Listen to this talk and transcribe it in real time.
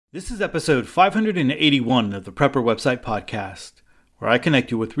This is episode 581 of the Prepper Website Podcast, where I connect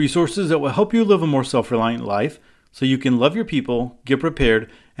you with resources that will help you live a more self-reliant life so you can love your people, get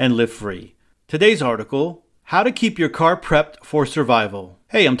prepared, and live free. Today's article, How to Keep Your Car Prepped for Survival.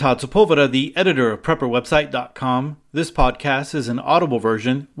 Hey, I'm Todd Sepulveda, the editor of PrepperWebsite.com. This podcast is an audible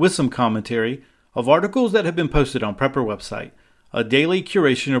version with some commentary of articles that have been posted on Prepper Website, a daily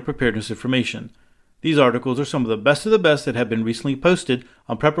curation of preparedness information. These articles are some of the best that have been recently posted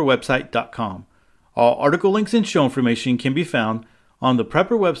on PrepperWebsite.com. All article links and show information can be found on the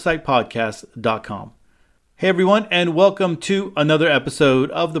PrepperWebsitePodcast.com. Hey everyone, and welcome to another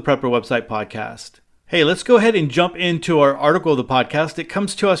episode of the Prepper Website Podcast. Hey, let's go ahead and jump into our article of the podcast. It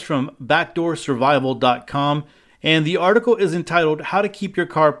comes to us from backdoorsurvival.com, and the article is entitled, How to Keep Your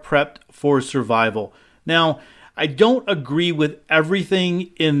Car Prepped for Survival. Now, I don't agree with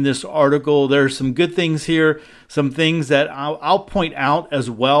everything in this article. There's some good things here, some things that I'll point out as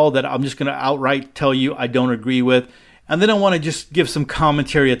well that I'm just going to outright tell you I don't agree with. And then I want to just give some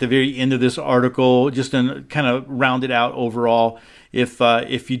commentary at the very end of this article, just to kind of round it out overall,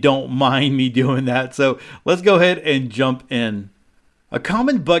 if you don't mind me doing that. So let's go ahead and jump in. A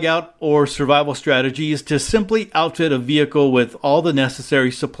common bug out or survival strategy is to simply outfit a vehicle with all the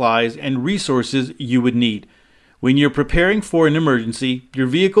necessary supplies and resources you would need. When you're preparing for an emergency, your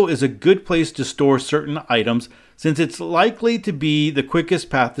vehicle is a good place to store certain items since it's likely to be the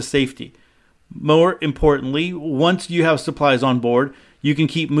quickest path to safety. More importantly, once you have supplies on board, you can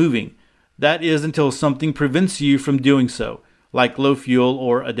keep moving. That is until something prevents you from doing so, like low fuel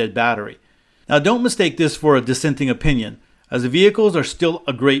or a dead battery. Now don't mistake this for a dissenting opinion, as the vehicles are still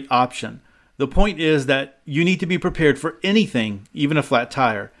a great option. The point is that you need to be prepared for anything, even a flat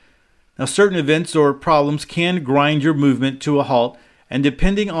tire. Now, certain events or problems can grind your movement to a halt, and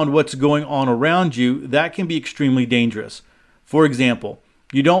depending on what's going on around you, that can be extremely dangerous. For example,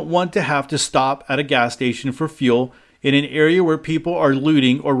 you don't want to have to stop at a gas station for fuel in an area where people are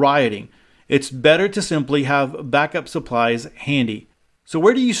looting or rioting. It's better to simply have backup supplies handy. So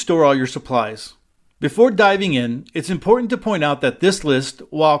where do you store all your supplies? Before diving in, it's important to point out that this list,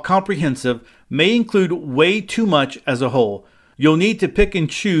 while comprehensive, may include way too much as a whole. You'll need to pick and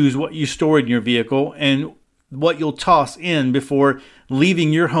choose what you store in your vehicle and what you'll toss in before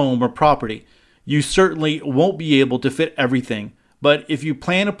leaving your home or property. You certainly won't be able to fit everything, but if you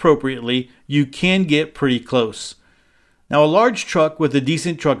plan appropriately, you can get pretty close. Now, a large truck with a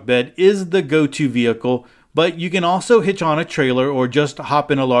decent truck bed is the go-to vehicle, but you can also hitch on a trailer or just hop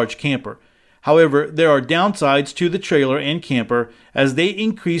in a large camper. However, there are downsides to the trailer and camper as they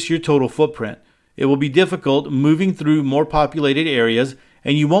increase your total footprint. It will be difficult moving through more populated areas,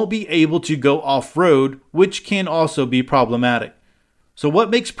 and you won't be able to go off-road, which can also be problematic. So what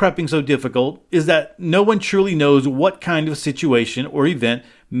makes prepping so difficult is that no one truly knows what kind of situation or event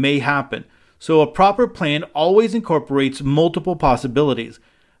may happen. So a proper plan always incorporates multiple possibilities.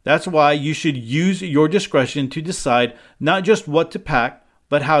 That's why you should use your discretion to decide not just what to pack,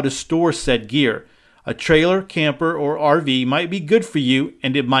 but how to store said gear. A trailer, camper, or RV might be good for you,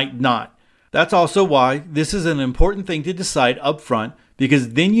 and it might not. That's also why this is an important thing to decide up front,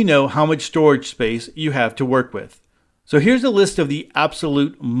 because then you know how much storage space you have to work with. So here's a list of the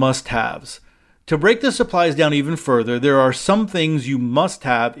absolute must-haves. To break the supplies down even further, there are some things you must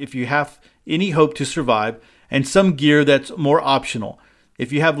have if you have any hope to survive, and some gear that's more optional.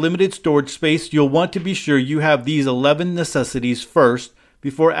 If you have limited storage space, you'll want to be sure you have these 11 necessities first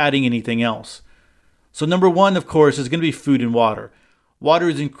before adding anything else. So number one, of course, is going to be food and water. Water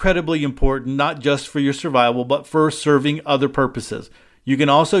is incredibly important, not just for your survival, but for serving other purposes. You can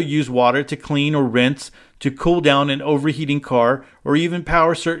also use water to clean or rinse, to cool down an overheating car, or even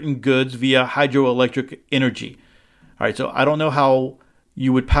power certain goods via hydroelectric energy. All right, so I don't know how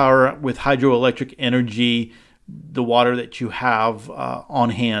you would power with hydroelectric energy the water that you have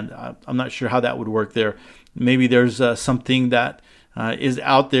on hand. I'm not sure how that would work there. Maybe there's something that is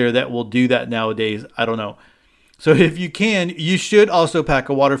out there that will do that nowadays. I don't know. So if you can, you should also pack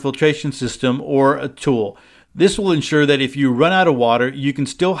a water filtration system or a tool. This will ensure that if you run out of water, you can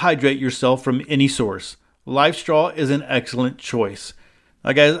still hydrate yourself from any source. Life straw is an excellent choice.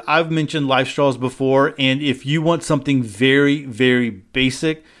 Now guys, I've mentioned life straws before, and if you want something very, very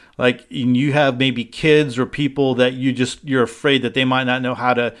basic, like you have maybe kids or people that you're afraid that they might not know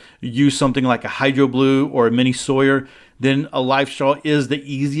how to use something like a Hydro Blue or a Mini Sawyer, then a life straw is the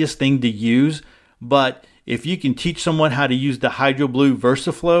easiest thing to use. But if you can teach someone how to use the Hydro Blue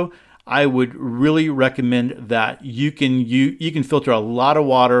VersaFlow, I would really recommend that. You can filter a lot of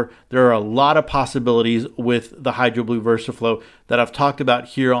water. There are a lot of possibilities with the Hydro Blue VersaFlow that I've talked about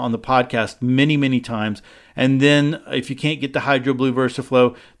here on the podcast many times. And then if you can't get the Hydro Blue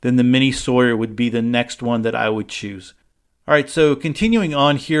VersaFlow, then the Mini Sawyer would be the next one that I would choose. All right, so continuing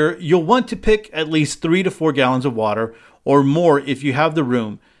on here, you'll want to pick at least 3 to 4 gallons of water or more if you have the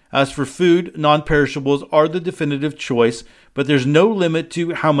room. As for food, non-perishables are the definitive choice, but there's no limit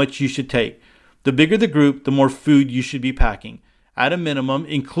to how much you should take. The bigger the group, the more food you should be packing. At a minimum,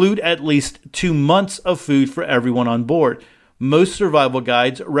 include at least 2 months of food for everyone on board. Most survival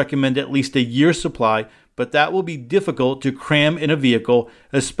guides recommend at least a year's supply, but that will be difficult to cram in a vehicle,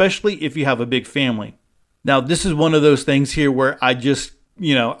 especially if you have a big family. Now, this is one of those things here where I just,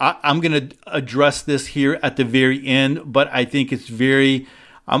 I'm going to address this here at the very end, but I think it's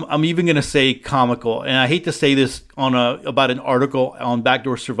I'm even going to say comical. And I hate to say this about an article on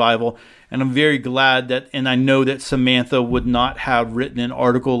Backdoor Survival, and I'm very glad that, and I know that Samantha would not have written an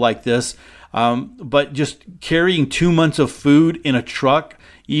article like this, but just carrying 2 months of food in a truck,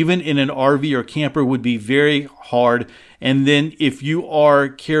 even in an RV or camper, would be very hard. And then if you are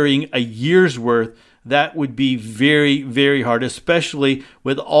carrying a year's worth, that would be very hard, especially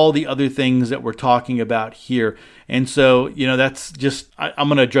with all the other things that we're talking about here. And so, that's just, I'm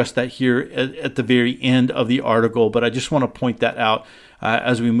going to address that here at the very end of the article, but I just want to point that out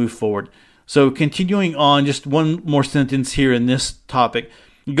as we move forward. So continuing on, just one more sentence here in this topic.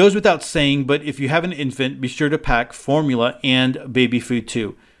 It goes without saying, but if you have an infant, be sure to pack formula and baby food too.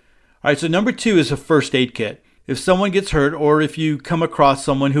 All right, so number 2 is a first aid kit. If someone gets hurt or if you come across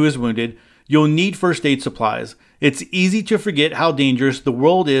someone who is wounded, you'll need first aid supplies. It's easy to forget how dangerous the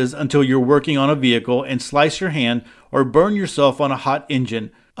world is until you're working on a vehicle and slice your hand or burn yourself on a hot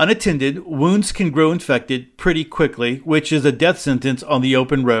engine. Unattended, wounds can grow infected pretty quickly, which is a death sentence on the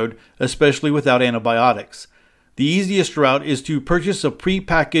open road, especially without antibiotics. The easiest route is to purchase a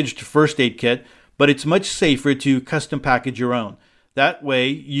pre-packaged first aid kit, but it's much safer to custom package your own. That way,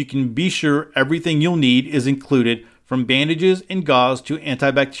 you can be sure everything you'll need is included, from bandages and gauze to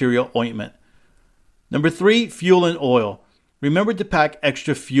antibacterial ointment. Number 3, fuel and oil. Remember to pack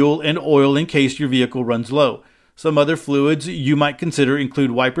extra fuel and oil in case your vehicle runs low. Some other fluids you might consider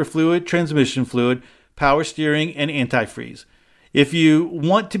include wiper fluid, transmission fluid, power steering, and antifreeze. If you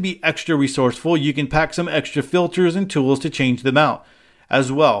want to be extra resourceful, you can pack some extra filters and tools to change them out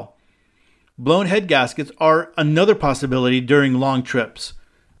as well. Blown head gaskets are another possibility during long trips.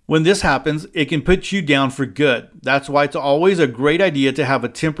 When this happens, it can put you down for good. That's why it's always a great idea to have a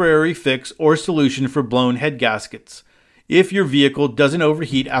temporary fix or solution for blown head gaskets. If your vehicle doesn't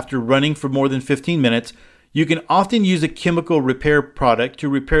overheat after running for more than 15 minutes, you can often use a chemical repair product to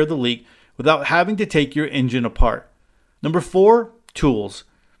repair the leak without having to take your engine apart. Number 4, tools.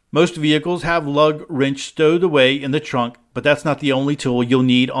 Most vehicles have lug wrench stowed away in the trunk, but that's not the only tool you'll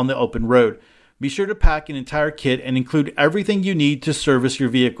need on the open road. Be sure to pack an entire kit and include everything you need to service your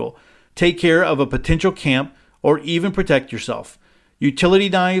vehicle. Take care of a potential camp or even protect yourself. Utility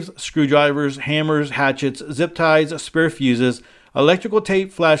knives, screwdrivers, hammers, hatchets, zip ties, spare fuses, electrical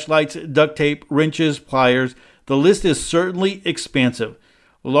tape, flashlights, duct tape, wrenches, pliers. The list is certainly expansive.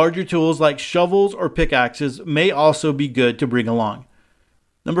 Larger tools like shovels or pickaxes may also be good to bring along.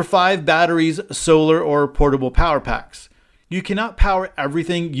 Number 5, batteries, solar, or portable power packs. You cannot power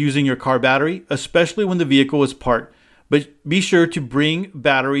everything using your car battery, especially when the vehicle is parked, but be sure to bring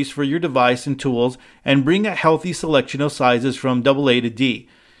batteries for your device and tools and bring a healthy selection of sizes from AA to D.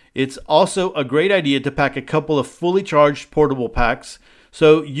 It's also a great idea to pack a couple of fully charged portable packs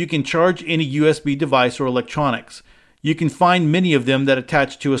so you can charge any USB device or electronics. You can find many of them that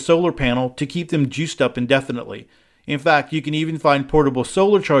attach to a solar panel to keep them juiced up indefinitely. In fact, you can even find portable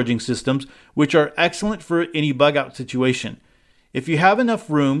solar charging systems, which are excellent for any bug-out situation. If you have enough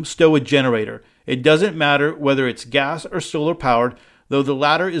room, stow a generator. It doesn't matter whether it's gas or solar powered, though the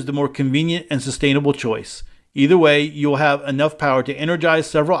latter is the more convenient and sustainable choice. Either way, you'll have enough power to energize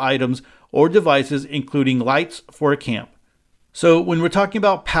several items or devices, including lights for a camp. So when we're talking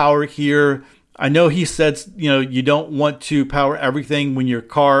about power here, I know he said, you don't want to power everything when your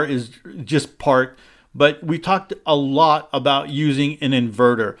car is just parked, but we talked a lot about using an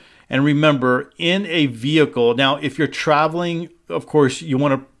inverter. And remember, in a vehicle, now if you're traveling, of course, you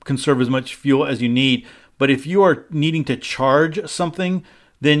want to conserve as much fuel as you need. But if you are needing to charge something,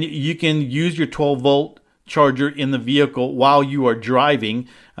 then you can use your 12-volt charger in the vehicle while you are driving.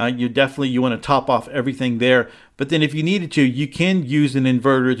 You want to top off everything there. But then if you needed to, you can use an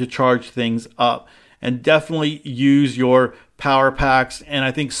inverter to charge things up. And definitely use your power packs. And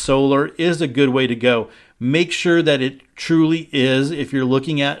I think solar is a good way to go. make sure that it truly is, if you're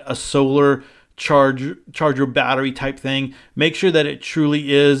looking at a solar charger battery type thing, make sure that it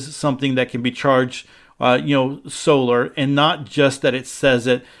truly is something that can be charged solar, and not just that it says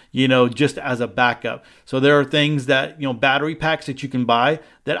it, just as a backup. So there are things that, battery packs that you can buy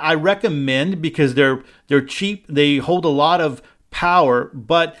that I recommend because they're cheap. They hold a lot of power,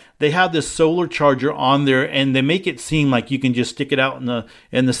 but they have this solar charger on there, and they make it seem like you can just stick it out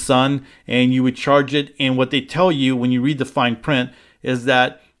in the sun and you would charge it. And what they tell you when you read the fine print is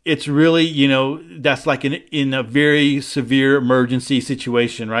that it's really, that's like in a very severe emergency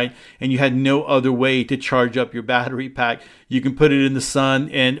situation, right? And you had no other way to charge up your battery pack. You can put it in the sun,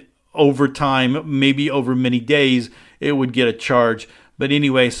 and over time, maybe over many days, it would get a charge. But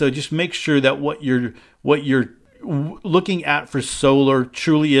anyway, so just make sure that what you're looking at for solar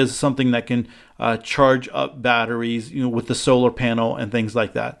truly is something that can charge up batteries, with the solar panel and things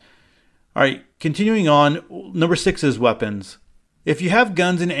like that. All right, continuing on, number 6 is weapons. If you have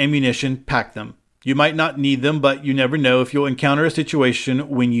guns and ammunition, pack them. You might not need them, but you never know if you'll encounter a situation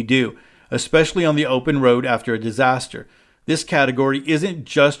when you do, especially on the open road after a disaster. This category isn't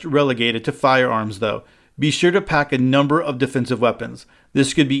just relegated to firearms, though. Be sure to pack a number of defensive weapons.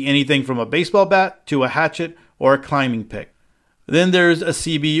 This could be anything from a baseball bat to a hatchet or a climbing pick. Then there's a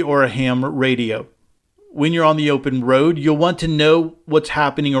CB or a ham radio. When you're on the open road, you'll want to know what's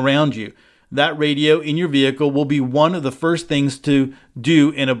happening around you. That radio in your vehicle will be one of the first things to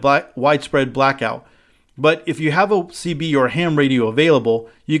do in a widespread blackout. But if you have a CB or ham radio available,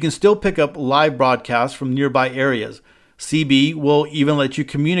 you can still pick up live broadcasts from nearby areas. CB will even let you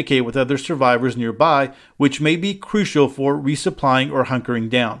communicate with other survivors nearby, which may be crucial for resupplying or hunkering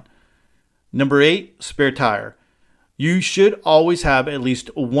down. Number 8, spare tire. You should always have at least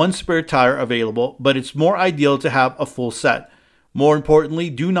one spare tire available, but it's more ideal to have a full set. More importantly,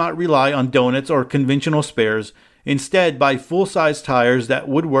 do not rely on donuts or conventional spares. Instead, buy full-size tires that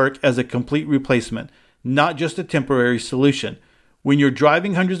would work as a complete replacement, not just a temporary solution. When you're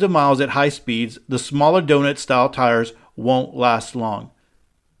driving hundreds of miles at high speeds, the smaller donut-style tires won't last long.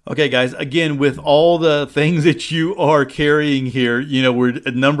 Okay, guys, again, with all the things that you are carrying here, we're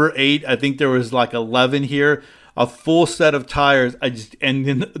at number 8. I think there was like 11 here. A full set of tires, and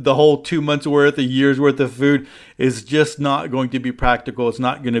then the whole 2 months worth, a year's worth of food is just not going to be practical. It's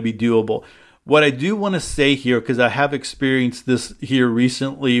not going to be doable. What I do want to say here, because I have experienced this here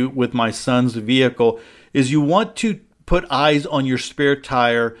recently with my son's vehicle, is you want to put eyes on your spare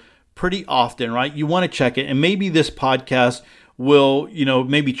tire pretty often, right? You want to check it, and maybe this podcast will,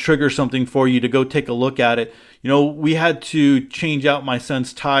 maybe trigger something for you to go take a look at it. We had to change out my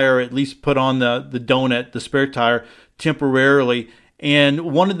son's tire, at least put on the donut, the spare tire, temporarily.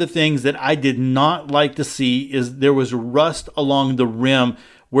 And one of the things that I did not like to see is there was rust along the rim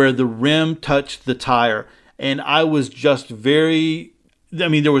where the rim touched the tire. And I was just there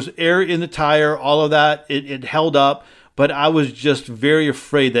was air in the tire, all of that. It held up. But I was just very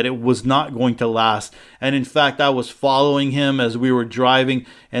afraid that it was not going to last. And in fact, I was following him as we were driving,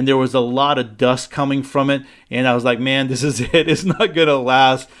 and there was a lot of dust coming from it. And I was like, man, this is it. It's not going to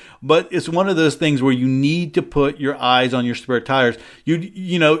last. But it's one of those things where you need to put your eyes on your spare tires.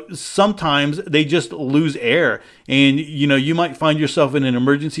 Sometimes they just lose air, and you might find yourself in an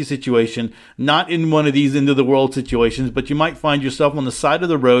emergency situation, not in one of these end of the world situations, but you might find yourself on the side of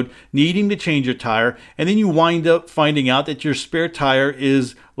the road needing to change your tire, and then you wind up finding out that your spare tire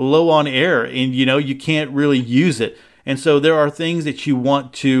is low on air, and you can't really use it. And so there are things that you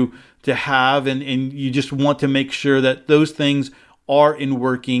want to have, and you just want to make sure that those things are in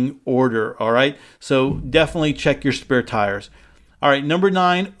working order. All right. So definitely check your spare tires. All right. Number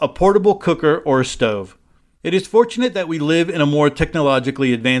 9, a portable cooker or a stove. It is fortunate that we live in a more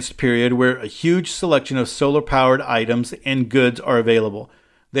technologically advanced period where a huge selection of solar powered items and goods are available.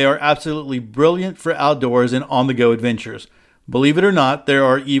 They are absolutely brilliant for outdoors and on the go adventures. Believe it or not, there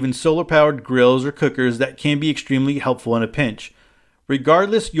are even solar powered grills or cookers that can be extremely helpful in a pinch.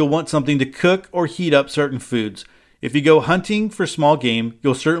 Regardless, you'll want something to cook or heat up certain foods. If you go hunting for small game,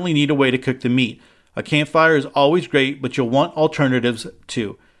 you'll certainly need a way to cook the meat. A campfire is always great, but you'll want alternatives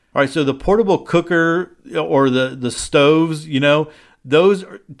too. All right, so the portable cooker or the stoves, those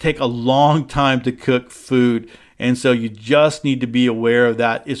take a long time to cook food. And so you just need to be aware of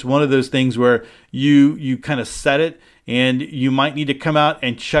that. It's one of those things where you kind of set it, and you might need to come out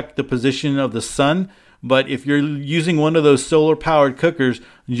and check the position of the sun. But if you're using one of those solar powered cookers,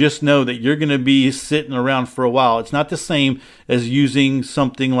 just know that you're going to be sitting around for a while. It's not the same as using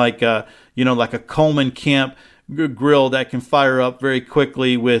something like a Coleman Camp grill that can fire up very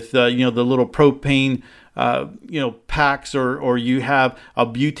quickly with the little propane packs, or you have a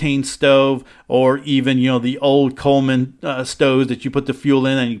butane stove, or even the old Coleman stoves that you put the fuel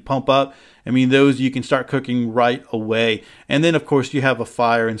in and you pump up. I mean, those you can start cooking right away. And then of course you have a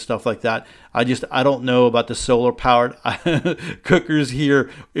fire and stuff like that. I don't know about the solar powered cookers here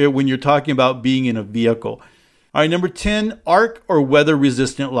when you're talking about being in a vehicle. All right, number 10, arc or weather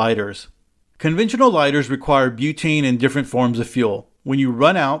resistant lighters. Conventional lighters require butane and different forms of fuel. When you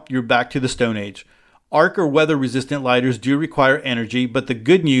run out, you're back to the Stone Age. Arc or weather resistant lighters do require energy, but the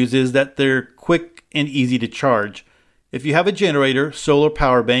good news is that they're quick and easy to charge. If you have a generator, solar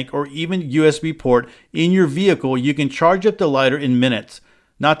power bank, or even USB port in your vehicle, you can charge up the lighter in minutes.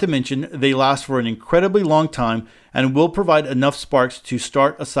 Not to mention, they last for an incredibly long time and will provide enough sparks to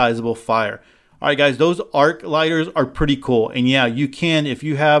start a sizable fire. All right, guys, those arc lighters are pretty cool. And yeah, you can, if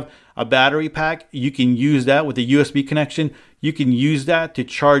you have a battery pack, you can use that with a USB connection. You can use that to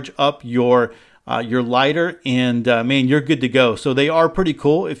charge up your lighter, and man, you're good to go. So they are pretty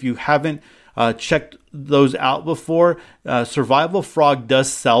cool. If you haven't checked those out before, Survival Frog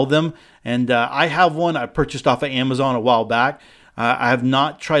does sell them, and I have one I purchased off of Amazon a while back. I have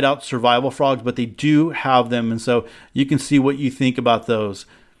not tried out Survival Frogs, but they do have them, and so you can see what you think about those.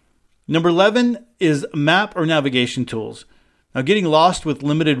 Number 11 is map or navigation tools. Now, getting lost with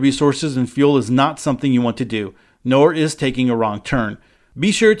limited resources and fuel is not something you want to do, nor is taking a wrong turn.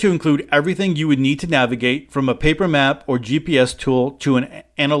 Be sure to include everything you would need to navigate, from a paper map or GPS tool to an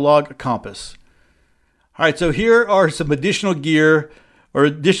analog compass. All right, so here are some additional gear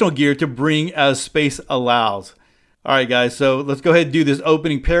to bring as space allows. All right, guys, so let's go ahead and do this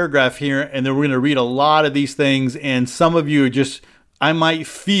opening paragraph here, and then we're going to read a lot of these things, and some of you are just, I might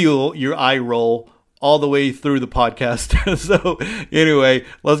feel your eye roll all the way through the podcast. So anyway,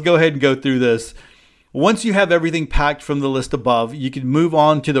 let's go ahead and go through this. Once you have everything packed from the list above, you can move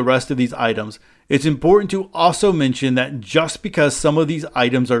on to the rest of these items. It's important to also mention that just because some of these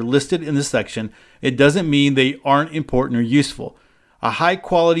items are listed in this section, it doesn't mean they aren't important or useful. A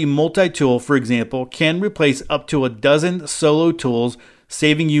high-quality multi-tool, for example, can replace up to a dozen solo tools,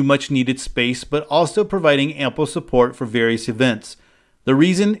 saving you much-needed space, but also providing ample support for various events. The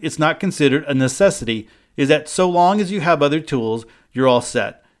reason it's not considered a necessity is that so long as you have other tools, you're all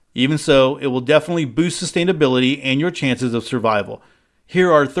set. Even so, it will definitely boost sustainability and your chances of survival.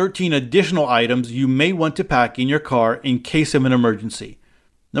 Here are 13 additional items you may want to pack in your car in case of an emergency.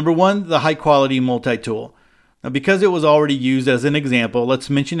 Number 1, the high-quality multi-tool. Now, because it was already used as an example,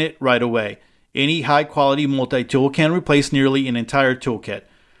 let's mention it right away. Any high-quality multi-tool can replace nearly an entire toolkit.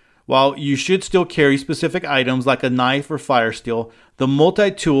 While you should still carry specific items like a knife or fire steel, the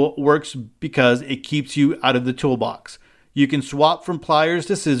multi-tool works because it keeps you out of the toolbox. You can swap from pliers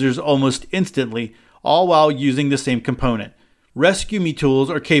to scissors almost instantly, all while using the same component. Rescue Me tools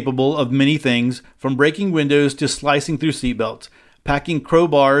are capable of many things, from breaking windows to slicing through seatbelts. Packing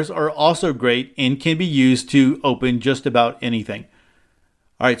crowbars are also great and can be used to open just about anything.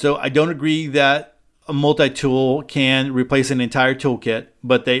 All right, so I don't agree that a multi-tool can replace an entire toolkit,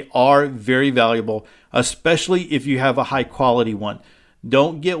 but they are very valuable, especially if you have a high quality one.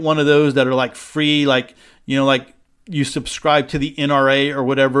 Don't get one of those that are like free, like you subscribe to the NRA or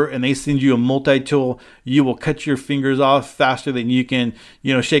whatever, and they send you a multi-tool. You will cut your fingers off faster than you can,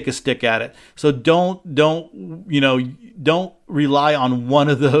 shake a stick at it. So don't rely on one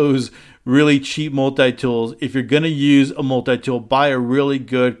of those really cheap multi-tools. If you're going to use a multi-tool, buy a really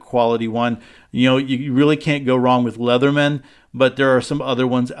good quality one. You really can't go wrong with Leatherman, but there are some other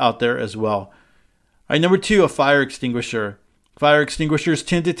ones out there as well. All right, number 2, a fire extinguisher. Fire extinguishers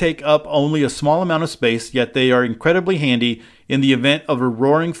tend to take up only a small amount of space, yet they are incredibly handy in the event of a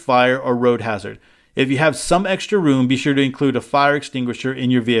roaring fire or road hazard. If you have some extra room, be sure to include a fire extinguisher in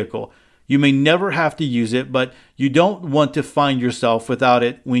your vehicle. You may never have to use it, but you don't want to find yourself without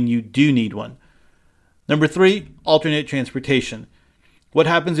it when you do need one. Number 3, alternate transportation. What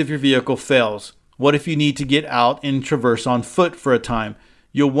happens if your vehicle fails? What if you need to get out and traverse on foot for a time?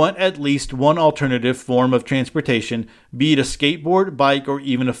 You'll want at least one alternative form of transportation, be it a skateboard, bike, or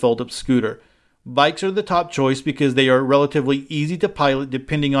even a fold-up scooter. Bikes are the top choice because they are relatively easy to pilot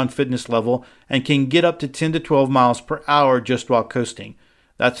depending on fitness level and can get up to 10 to 12 miles per hour just while coasting.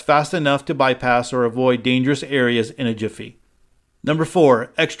 That's fast enough to bypass or avoid dangerous areas in a jiffy. Number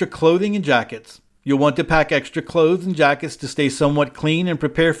 4, extra clothing and jackets. You'll want to pack extra clothes and jackets to stay somewhat clean and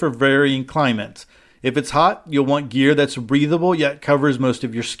prepare for varying climates. If it's hot, you'll want gear that's breathable yet covers most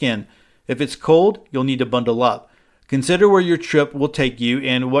of your skin. If it's cold, you'll need to bundle up. Consider where your trip will take you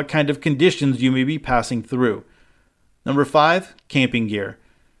and what kind of conditions you may be passing through. Number 5, camping gear.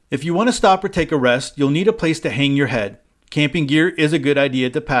 If you want to stop or take a rest, you'll need a place to hang your head. Camping gear is a good idea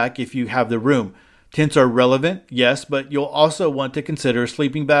to pack if you have the room. Tents are relevant, yes, but you'll also want to consider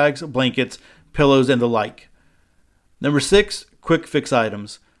sleeping bags, blankets, pillows, and the like. Number 6, quick fix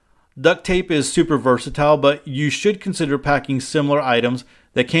items. Duct tape is super versatile, but you should consider packing similar items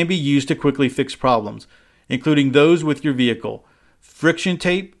that can be used to quickly fix problems, including those with your vehicle. Friction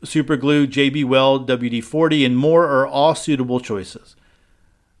tape, super glue, JB Weld, WD-40, and more are all suitable choices.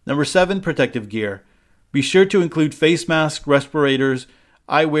 Number 7, protective gear. Be sure to include face masks, respirators,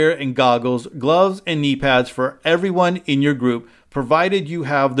 eyewear and goggles, gloves, and knee pads for everyone in your group, provided you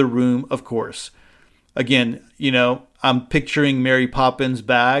have the room, of course. Again, I'm picturing Mary Poppins'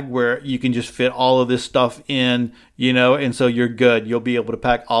 bag where you can just fit all of this stuff in, and so you're good. You'll be able to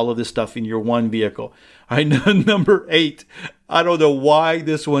pack all of this stuff in your one vehicle. All right, number 8. I don't know why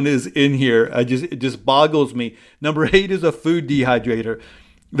this one is in here. It just boggles me. Number 8 is a food dehydrator.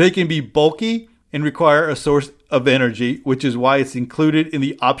 They can be bulky and require a source of energy, which is why it's included in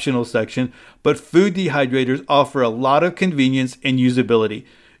the optional section. But food dehydrators offer a lot of convenience and usability.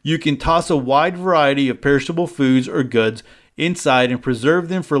 You can toss a wide variety of perishable foods or goods inside and preserve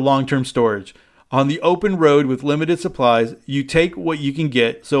them for long-term storage. On the open road with limited supplies, you take what you can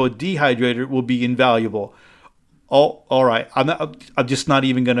get, so a dehydrator will be invaluable. Oh, all right. I'm just not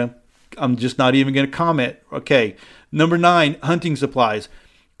even gonna comment. Okay. Number 9, hunting supplies.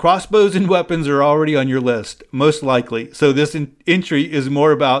 Crossbows and weapons are already on your list, most likely. So this entry is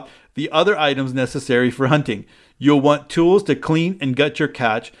more about the other items necessary for hunting. You'll want tools to clean and gut your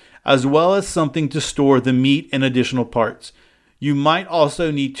catch, as well as something to store the meat and additional parts. You might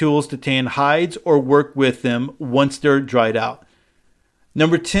also need tools to tan hides or work with them once they're dried out.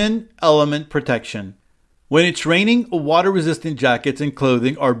 Number 10, element protection. When it's raining, water-resistant jackets and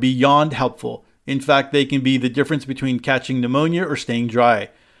clothing are beyond helpful. In fact, they can be the difference between catching pneumonia or staying dry.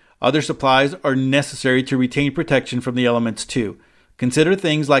 Other supplies are necessary to retain protection from the elements too. Consider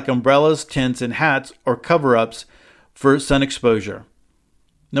things like umbrellas, tents, and hats or cover-ups for sun exposure.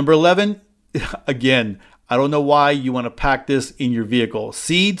 Number 11, again, I don't know why you want to pack this in your vehicle.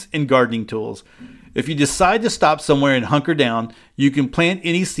 Seeds and gardening tools. If you decide to stop somewhere and hunker down, you can plant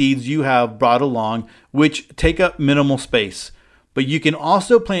any seeds you have brought along, which take up minimal space. But you can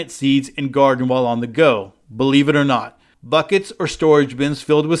also plant seeds and garden while on the go, believe it or not. Buckets or storage bins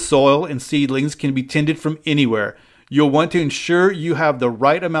filled with soil and seedlings can be tended from anywhere. You'll want to ensure you have the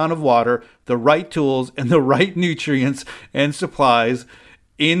right amount of water, the right tools, and the right nutrients and supplies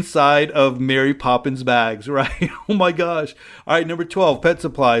inside of Mary Poppins bags, right? Oh my gosh. All right, number 12, pet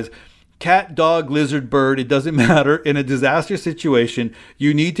supplies. Cat, dog, lizard, bird, it doesn't matter. In a disaster situation,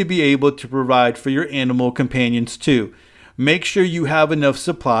 you need to be able to provide for your animal companions too. Make sure you have enough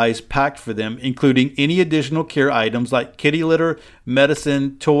supplies packed for them, including any additional care items like kitty litter,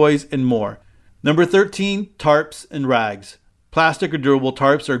 medicine, toys, and more. Number 13, tarps and rags. Plastic or durable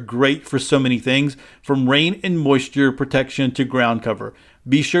tarps are great for so many things, from rain and moisture protection to ground cover.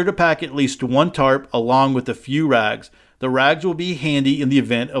 Be sure to pack at least one tarp along with a few rags. The rags will be handy in the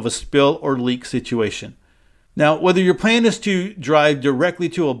event of a spill or leak situation. Now, whether your plan is to drive directly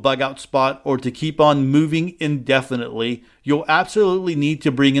to a bug out spot or to keep on moving indefinitely, you'll absolutely need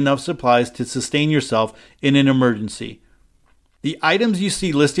to bring enough supplies to sustain yourself in an emergency. The items you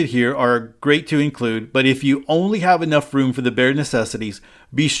see listed here are great to include, but if you only have enough room for the bare necessities,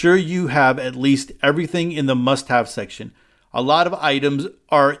 be sure you have at least everything in the must-have section. A lot of items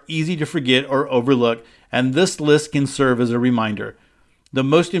are easy to forget or overlook, and this list can serve as a reminder. The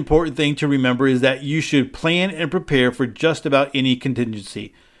most important thing to remember is that you should plan and prepare for just about any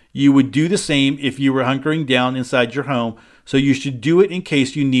contingency. You would do the same if you were hunkering down inside your home, so you should do it in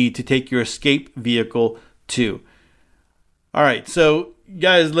case you need to take your escape vehicle too. All right, so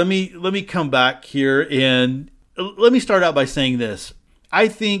guys, let me come back here and let me start out by saying this. I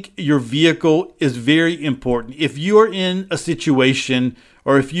think your vehicle is very important. If you are in a situation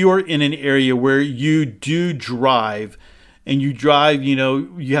or if you are in an area where you do drive, and you drive,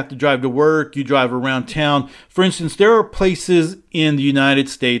 you have to drive to work, you drive around town. For instance, there are places in the United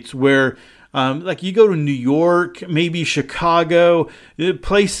States where, like you go to New York, maybe Chicago,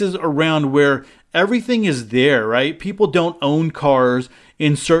 places around where everything is there, right? People don't own cars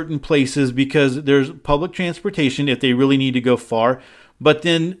in certain places because there's public transportation if they really need to go far. But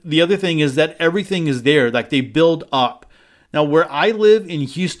then the other thing is that everything is there, like they build up. Now, where I live in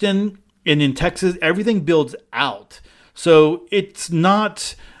Houston and in Texas, everything builds out. So it's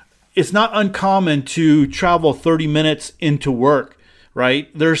not uncommon to travel 30 minutes into work, right?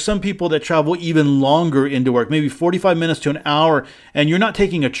 There are some people that travel even longer into work, maybe 45 minutes to an hour, and you're not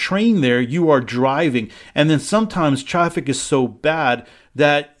taking a train there, you are driving. And then sometimes traffic is so bad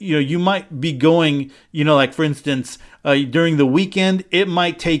that, you might be going, like for instance, during the weekend, it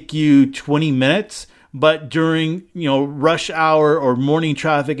might take you 20 minutes, but during, rush hour or morning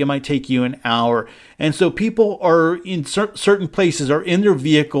traffic, it might take you an hour. And so people are in certain places, are in their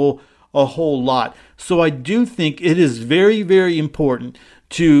vehicle a whole lot. So I do think it is very, very important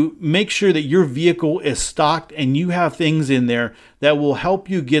to make sure that your vehicle is stocked and you have things in there that will help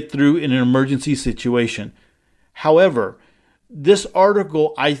you get through in an emergency situation. However, this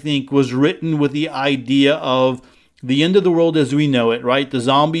article, I think, was written with the idea of the end of the world as we know it, right? The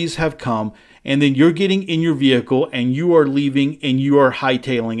zombies have come, and then you're getting in your vehicle and you are leaving and you are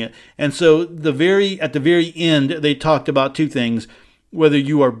hightailing it. And so at the very end, they talked about two things: whether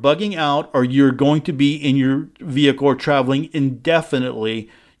you are bugging out or you're going to be in your vehicle or traveling indefinitely,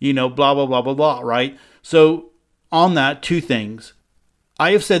 blah, blah, blah, blah, blah, right? So on that, two things.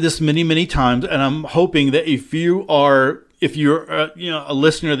 I have said this many, many times, and I'm hoping that if you're a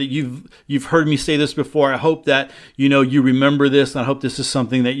listener that you've heard me say this before, I hope that you remember this, and I hope this is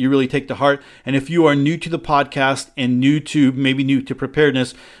something that you really take to heart. And if you are new to the podcast and new to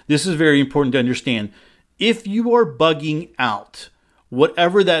preparedness, this is very important to understand. If you are bugging out,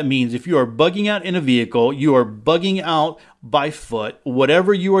 whatever that means, if you are bugging out in a vehicle, you are bugging out by foot,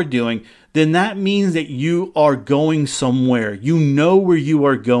 whatever you are doing, then that means that you are going somewhere. You know where you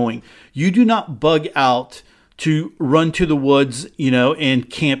are going. You do not bug out to run to the woods, and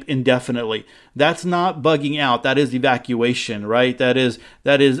camp indefinitely. That's not bugging out. That is evacuation, right? That is,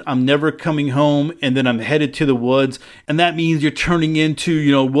 I'm never coming home, and then I'm headed to the woods. And that means you're turning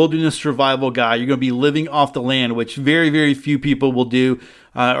into, wilderness survival guy. You're going to be living off the land, which very, very few people will do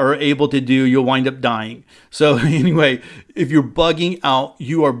or are able to do. You'll wind up dying. So anyway, if you're bugging out,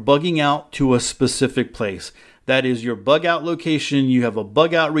 you are bugging out to a specific place. That is your bug out location. You have a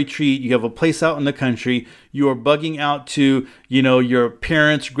bug out retreat. You have a place out in the country. You are bugging out to, your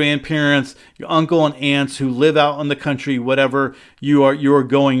parents, grandparents, your uncle and aunts who live out in the country, whatever. You are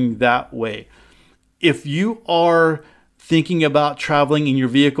going that way. If you are thinking about traveling in your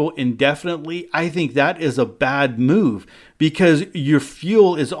vehicle indefinitely, I think that is a bad move, because your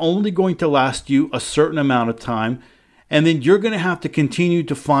fuel is only going to last you a certain amount of time. And then you're going to have to continue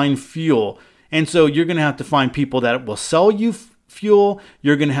to find fuel. And so you're going to have to find people that will sell you fuel.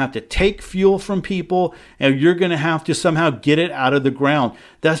 You're going to have to take fuel from people, and you're going to have to somehow get it out of the ground.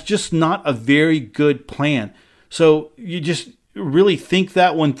 That's just not a very good plan. So you just really think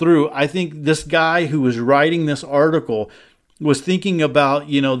that one through. I think this guy who was writing this article was thinking about,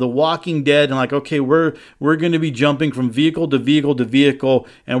 The Walking Dead, and like, okay, we're going to be jumping from vehicle to vehicle to vehicle,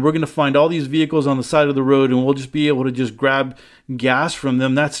 and we're going to find all these vehicles on the side of the road, and we'll just be able to just grab gas from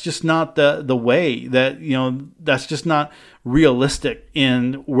them. That's just not the way that, that's just not realistic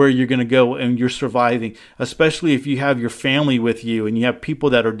in where you're going to go and you're surviving, especially if you have your family with you and you have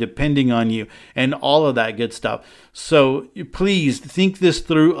people that are depending on you and all of that good stuff. So please think this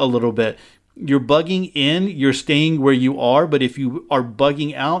through a little bit. You're bugging in, you're staying where you are, but if you are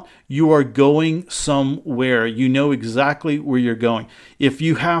bugging out, you are going somewhere. You know exactly where you're going. If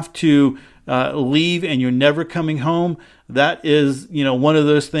you have to leave and you're never coming home, that is, one of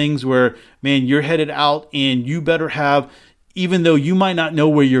those things where, man, you're headed out, and you better have, even though you might not know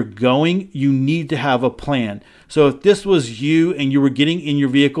where you're going, you need to have a plan. So if this was you and you were getting in your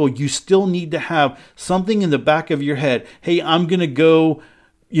vehicle, you still need to have something in the back of your head. Hey, I'm going to go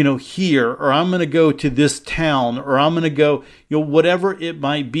here, or I'm going to go to this town, or I'm going to go, whatever it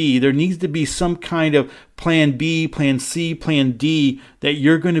might be. There needs to be some kind of plan B, plan C, plan D that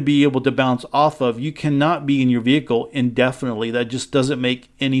you're going to be able to bounce off of. You cannot be in your vehicle indefinitely. That just doesn't make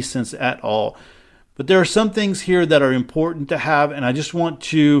any sense at all. But there are some things here that are important to have, and I just want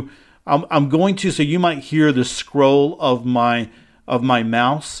to, I'm going to, so you might hear the scroll of my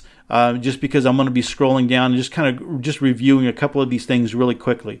mouse. Just because I'm going to be scrolling down and just kind of reviewing a couple of these things really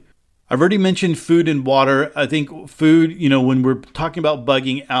quickly. I've already mentioned food and water. I think food, when we're talking about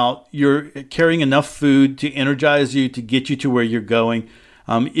bugging out, you're carrying enough food to energize you, to get you to where you're going.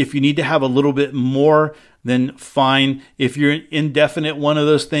 If you need to have a little bit more, then fine. If you're indefinite one of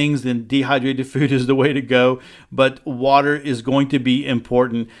those things, then dehydrated food is the way to go. But water is going to be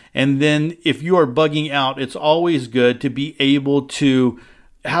important. And then if you are bugging out, it's always good to be able to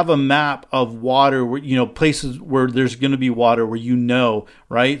have a map of water where, places where there's going to be water where,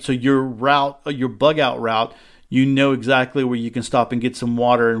 right? So your bug out route, exactly where you can stop and get some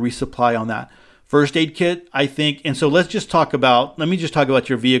water and resupply on that. First aid kit, I think. And so let me just talk about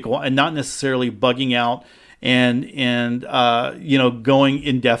your vehicle and not necessarily bugging out and going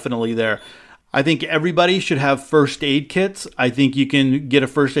indefinitely there. I think everybody should have first aid kits. I think you can get a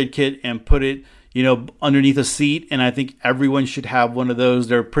first aid kit and put it underneath a seat. And I think everyone should have one of those.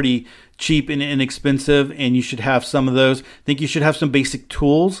 They're pretty cheap and inexpensive, and you should have some of those. I think you should have some basic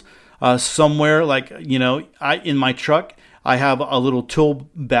tools somewhere. Like, in my truck, I have a little tool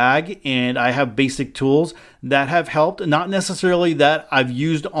bag, and I have basic tools that have helped. Not necessarily that I've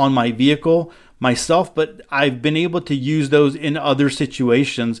used on my vehicle myself, but I've been able to use those in other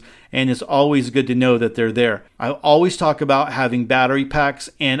situations, and it's always good to know that they're there. I always talk about having battery packs,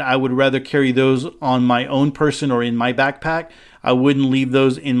 and I would rather carry those on my own person or in my backpack. I wouldn't leave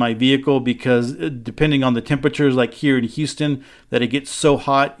those in my vehicle because depending on the temperatures, like here in Houston, that it gets so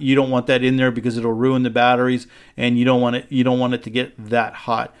hot, you don't want that in there because it'll ruin the batteries, and you don't want it to get that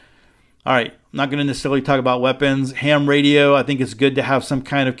hot. All right, I'm not going to necessarily talk about weapons. Ham radio, I think it's good to have some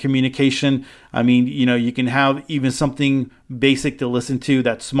kind of communication. I mean, you can have even something basic to listen to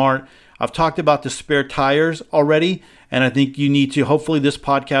that's smart. I've talked about the spare tires already, and I think you need to, hopefully this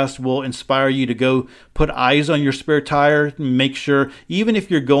podcast will inspire you to go put eyes on your spare tire, make sure, even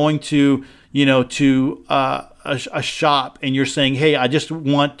if you're going to, a shop and you're saying, hey, I just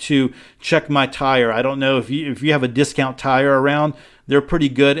want to check my tire. I don't know if you have a discount tire around, they're pretty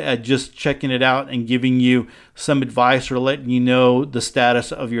good at just checking it out and giving you some advice or letting you know the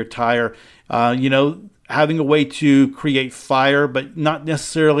status of your tire. Having a way to create fire, but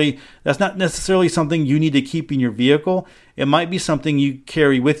that's not necessarily something you need to keep in your vehicle. It might be something you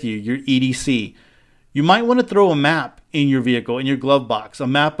carry with you, your EDC. You might want to throw a map in your vehicle, in your glove box, a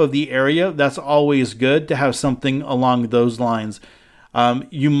map of the area. That's always good to have something along those lines.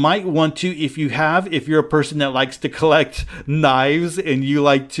 You might want to, if you're a person that likes to collect knives and you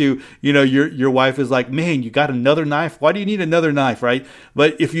like to, your wife is like, man, you got another knife? Why do you need another knife, right?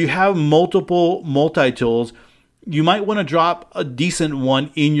 But if you have multiple multi-tools, you might want to drop a decent one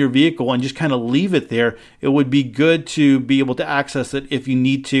in your vehicle and just kind of leave it there. It would be good to be able to access it if you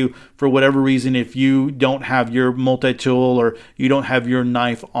need to, for whatever reason, if you don't have your multi-tool or you don't have your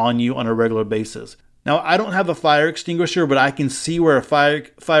knife on you on a regular basis. Now, I don't have a fire extinguisher, but I can see where a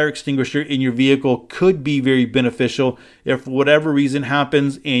fire extinguisher in your vehicle could be very beneficial if for whatever reason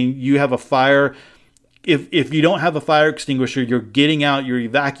happens and you have a fire. If you don't have a fire extinguisher, you're getting out, you're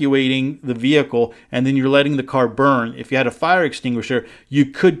evacuating the vehicle, and then you're letting the car burn. If you had a fire extinguisher, you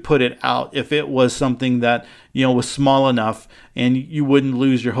could put it out if it was something that, was small enough and you wouldn't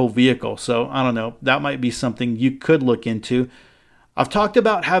lose your whole vehicle. So I don't know, that might be something you could look into. I've talked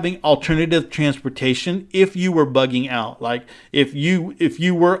about having alternative transportation if you were bugging out. Like if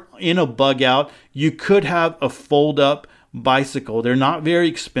you were in a bug out, you could have a fold-up bicycle. They're not very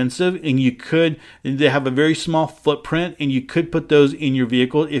expensive, and they have a very small footprint, and you could put those in your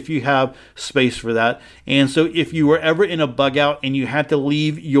vehicle if you have space for that. And so if you were ever in a bug out and you had to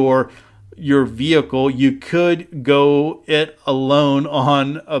leave your vehicle, you could go it alone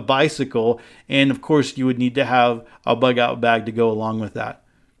on a bicycle, and of course you would need to have a bug out bag to go along with that.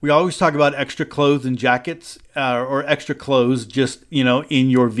 We always talk about extra clothes and jackets or extra clothes just in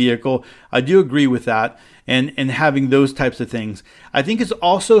your vehicle. I do agree with that, and having those types of things. I think it's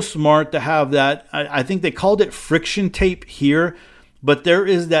also smart to have that. I think they called it friction tape here, but there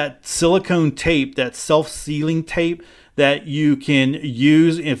is that silicone tape, that self-sealing tape that you can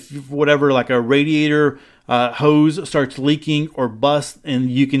use if whatever, like a radiator hose starts leaking or busts, and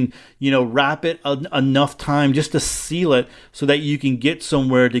you can wrap it enough time just to seal it so that you can get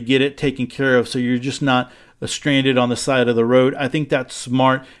somewhere to get it taken care of, so you're just not stranded on the side of the road. I think that's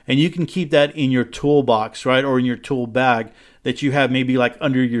smart, and you can keep that in your toolbox, right, or in your tool bag that you have maybe like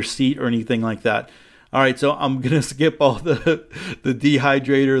under your seat or anything like that. All right, so I'm going to skip all the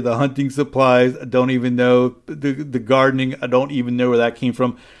dehydrator, the hunting supplies. I don't even know. The gardening, I don't even know where that came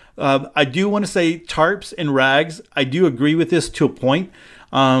from. I do want to say tarps and rags. I do agree with this to a point.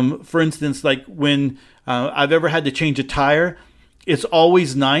 For instance, like when I've ever had to change a tire, it's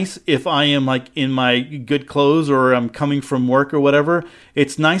always nice if I am like in my good clothes or I'm coming from work or whatever.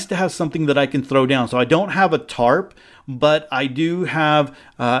 It's nice to have something that I can throw down. So I don't have a tarp, but I do have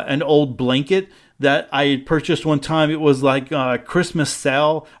an old blanket that I had purchased one time. It was like a Christmas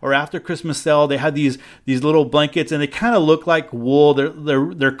sale or after Christmas sale. They had these little blankets, and they kind of look like wool.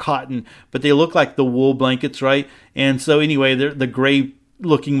 They're cotton, but they look like the wool blankets, right? And so anyway, they're the gray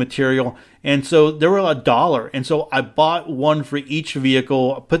looking material. And so they were $1. And so I bought one for each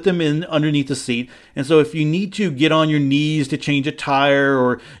vehicle, put them in underneath the seat. And so if you need to get on your knees to change a tire,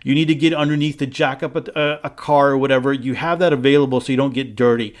 or you need to get underneath to jack up a car or whatever, you have that available so you don't get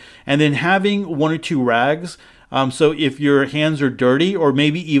dirty. And then having one or two rags, So if your hands are dirty, or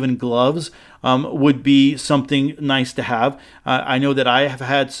maybe even gloves would be something nice to have. I know that I have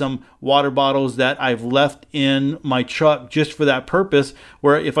had some water bottles that I've left in my truck just for that purpose,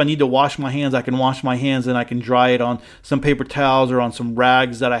 where if I need to wash my hands, I can wash my hands and I can dry it on some paper towels or on some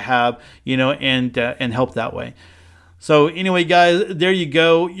rags that I have, and help that way. So anyway, guys, there you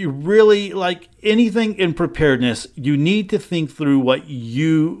go. You really, like anything in preparedness, you need to think through what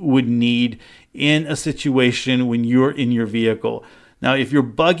you would need in a situation when you're in your vehicle. Now, if you're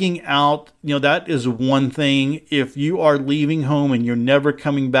bugging out, that is one thing. If you are leaving home and you're never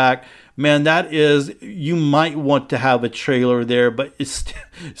coming back, man, you might want to have a trailer there, but it's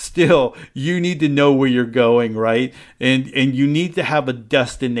still, you need to know where you're going, right? And you need to have a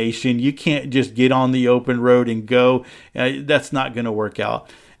destination. You can't just get on the open road and go. That's not going to work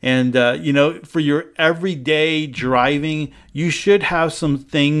out. And, for your everyday driving, you should have some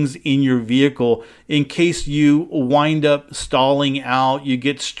things in your vehicle in case you wind up stalling out, you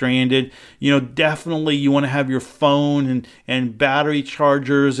get stranded. Definitely you want to have your phone and battery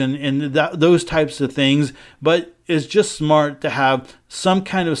chargers and those types of things. But it's just smart to have some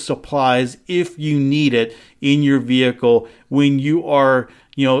kind of supplies if you need it in your vehicle when you are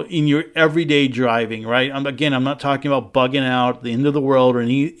in your everyday driving, right? Again, I'm not talking about bugging out, the end of the world, or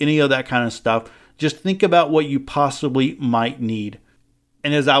any of that kind of stuff. Just think about what you possibly might need.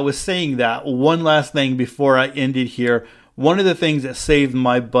 And as I was saying that, one last thing before I ended here, one of the things that saved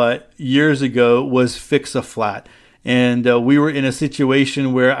my butt years ago was Fix-A-Flat. And we were in a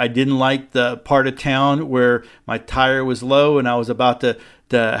situation where I didn't like the part of town where my tire was low and I was about to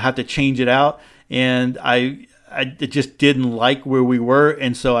have to change it out. And I just didn't like where we were.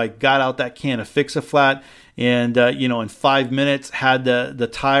 And so I got out that can of Fix-A-Flat and, in 5 minutes had the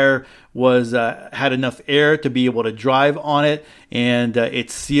tire had enough air to be able to drive on it, and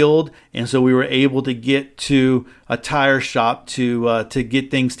it's sealed. And so we were able to get to a tire shop to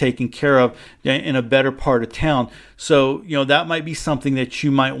get things taken care of in a better part of town. So, that might be something that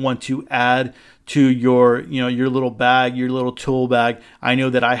you might want to add to your little bag, your little tool bag. I know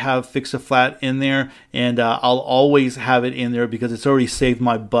that I have Fix-A-Flat in there, and I'll always have it in there because it's already saved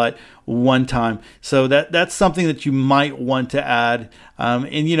my butt one time. So that's something that you might want to add.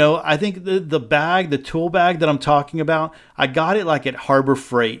 I think the tool bag that I'm talking about, I got it like at Harbor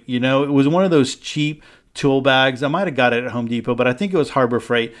Freight. It was one of those cheap tool bags. I might have got it at Home Depot, but I think it was Harbor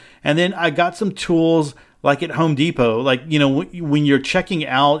Freight. And then I got some tools like at Home Depot, like, when you're checking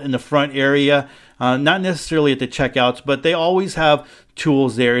out in the front area, not necessarily at the checkouts, but they always have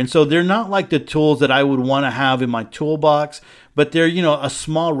tools there. And so they're not like the tools that I would want to have in my toolbox, but they're, a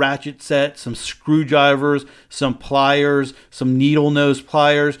small ratchet set, some screwdrivers, some pliers, some needle nose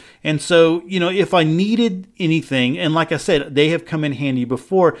pliers. And so, if I needed anything, and like I said, they have come in handy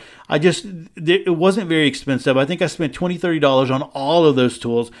before, it wasn't very expensive. I think I spent $20, $30 on all of those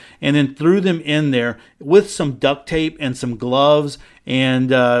tools and then threw them in there with some duct tape and some gloves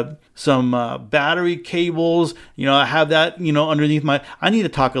and some battery cables. I have that, underneath I need to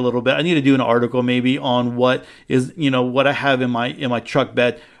talk a little bit. I need to do an article maybe on what I have in my truck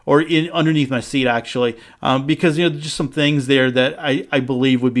bed, or underneath my seat, actually, because just some things there that I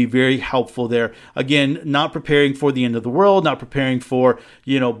believe would be very helpful there. Again, not preparing for the end of the world, not preparing for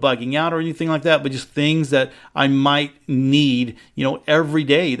bugging out or anything like that, but just things that I might need every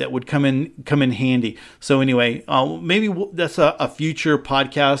day that would come in handy. So anyway, maybe that's a future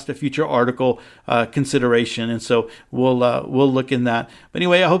podcast, a future article consideration, and so we'll look in that. But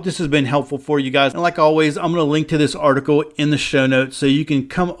anyway, I hope this has been helpful for you guys. And like always, I'm going to link to this article in the show notes so you can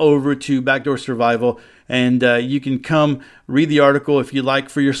come over to Backdoor Survival and you can come read the article if you like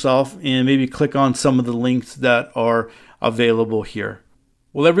for yourself, and maybe click on some of the links that are available here.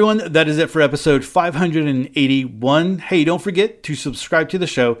 Well, everyone, that is it for episode 581. Hey, don't forget to subscribe to the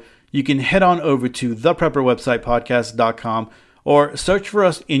show. You can head on over to theprepperwebsitepodcast.com or search for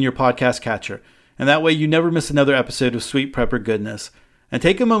us in your podcast catcher. And that way you never miss another episode of Sweet Prepper goodness. And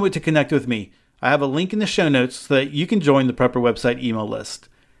take a moment to connect with me. I have a link in the show notes so that you can join the Prepper website email list.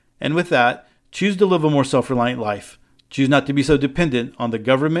 And with that, choose to live a more self-reliant life. Choose not to be so dependent on the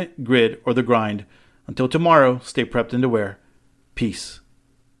government, grid, or the grind. Until tomorrow, stay prepped and aware. Peace.